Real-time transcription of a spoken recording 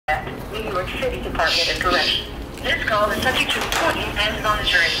New York City Department of Corrections. This call is subject to recording and is on the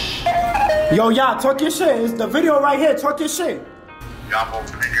jury. Yo, y'all, talk your shit. It's the video right here. Talk your shit. Y'all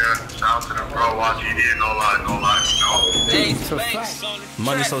both nigga. Shout out to the bro. Watch ED. No lie,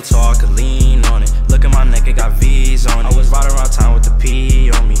 Money so tall, I could lean on it. Look at my neck, it got V's on it. I was riding around town with the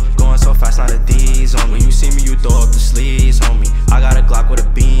P on me. Going so fast, not a D's on me. When you see me, you throw up the sleeves on me. I got a Glock with a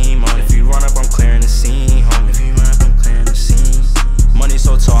beam on it. If you run up, I'm clearing the scene, homie. If you run up, I'm clearing the scene. Money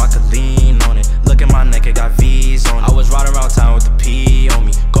so tall, I could lean on it. Look at my neck, it got V's on it. I was riding around town with the P on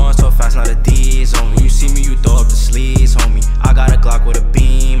me. Going so fast, not a D's on me. When you see me, you throw up the sleeves, homie. I got a Glock with a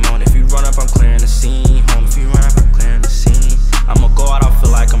beam on it. If you run up, I'm clearing the scene, homie. If you run up, I'm clearing the scene. I'ma go out, I feel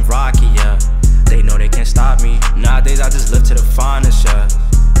like I'm Rocky, yeah. They know they can't stop me. Nowadays, I just live to the finest, yeah.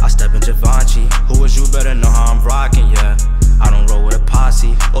 I step in Givenchy. Who is you? Better know how I'm rocking, yeah. I don't roll with a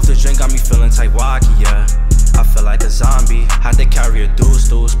posse. Off the drink got me feeling type wacky, yeah. I feel like a zombie. Had to carry a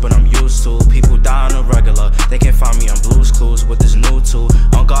deuce, but I'm used to. People die on a regular. They can't find me on Blue's Clues with this new tool.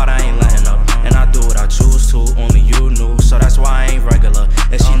 On God, I ain't letting up, and I do what I choose to. Only you knew, so that's why I ain't regular.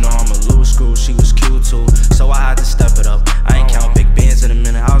 And she know I'm a loose screw. She was cute too, so I had to step it up. I ain't count big bands in a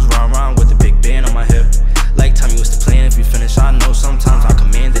minute. I was riding around with the big band on my hip. Like tell me what's the plan if you finish. I know sometimes I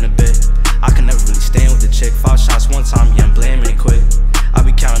command in a bit. I can never really stand with the chick. 5 shots one time, yeah, I'm blaming it quick. I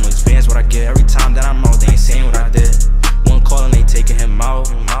be counting those bands, what I get. Every time that I'm out, they ain't saying what I did. One call and they taking him out.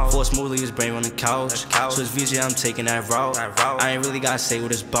 Force smoothly his brain on the couch. Switch VJ, I'm taking that route. I ain't really gotta say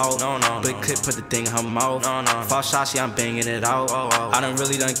what it's bout. Big clip, put the thing in her mouth. 5 shots, yeah, I'm banging it out. I done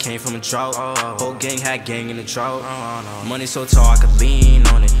really came from a drought. Whole gang had gang in the drought. Money so tall, I could lean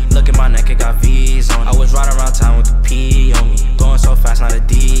on it. Look at my neck, it got V's on it. I was riding around town with the P on me. Going so fast, not a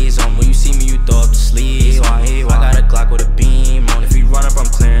D's on me. When you see me, you throw up the sleeves. I got a Glock with a beam on it. If you run up, I'm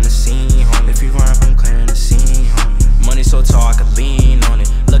clearing the scene, homie. If you run up, I'm clearing the scene, homie. Money so tall, I could lean on it.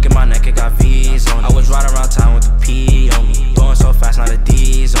 Look at my neck, it got V's on it. I was riding around town with the P on me. Going so fast, not a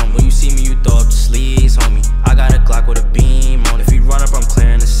D's on me. When you see me, you throw up the sleeves, homie. I got a Glock with a beam on it. If you run up, I'm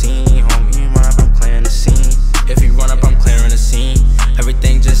clearing the scene, homie. If you run up, I'm clearing the scene. If you run up, I'm clearing the scene.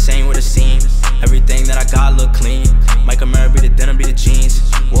 Everything just ain't what it seems. Everything that I got look clean. Mike Amara be the denim, be the jeans.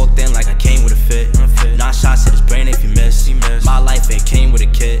 Walked in like I came with a fit. 9 shots to his brain if you miss. My life ain't came with a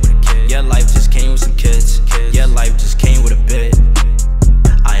kid. Your life just came with some kids. Your life just came with a bit.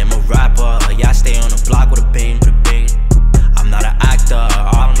 I am a rapper, yeah, I stay on the block with a bang. I'm not an actor,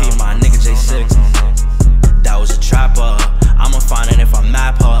 RP my nigga J6. That was a trapper, I'ma find it if I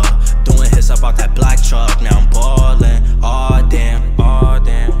map her. Doing hits up out that black truck, now I'm ballin'. Aw damn, aw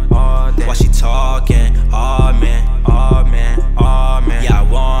damn, aw damn. Why she talking? Aw man, aw man, aw man. Yeah, I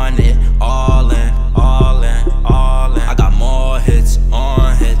want it, all in, all in, all in. I got more hits,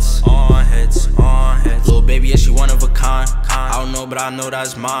 on hits, on hits, on hits. Little baby, yeah, she one of a kind. I don't know, but I know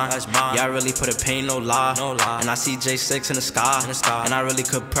that's mine. Yeah, I really put a pain, no lie. And I see J6 in the sky. And I really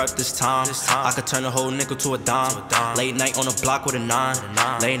could prep this time. I could turn a whole nickel to a dime. Late night on the block with a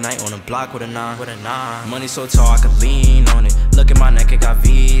 9. Late night on the block with a 9. Money so tall, I could lean on it. Look at my neck, it got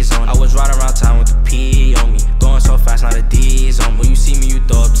V's on it. I was riding around town with the P on me. Going so fast, not a D's on me. When you see me, you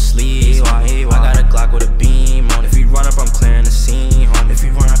throw up the sleeves. I got a Glock with a beam on it. If you run up, I'm clearing the scene, homie. If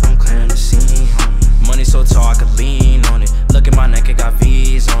you run up, I'm clearing the scene, homie. Money so tall, I could lean on it. Look at my neck, it got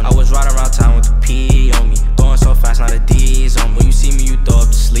V's on it. I was riding around town with the P on me. Going so fast, not a D's on me. When you see me, you throw up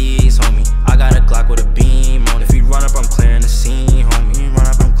the sleeves, homie. I got a Glock with a beam on it. If you run up, I'm clearing the scene, homie. If you run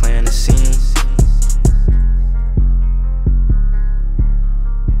up, I'm clearing the scene.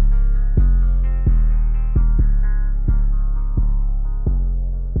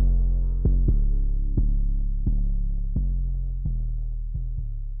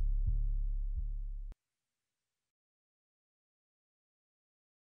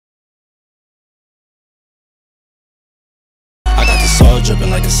 All dripping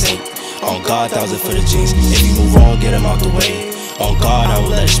like a saint. On God, 1,000 for the jeans. If you move wrong, get him out the way. On God, I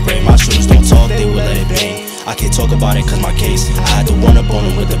will let it spray. My shooters don't talk, they will let it bang. I can't talk about it cause my case, I had to run up on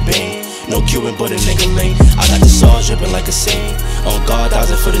him with a bang. No Cuban, but a nigga link. I got the sauce dripping like a saint. On God,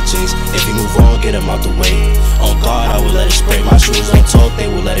 1,000 for the jeans. If you move wrong, get him out the way. On God, I will let it spray. My shooters don't talk, they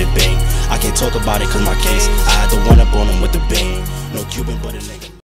will let it bang. I can't talk about it cause my case, I had to run up on him with a bang. No Cuban, but a nigga.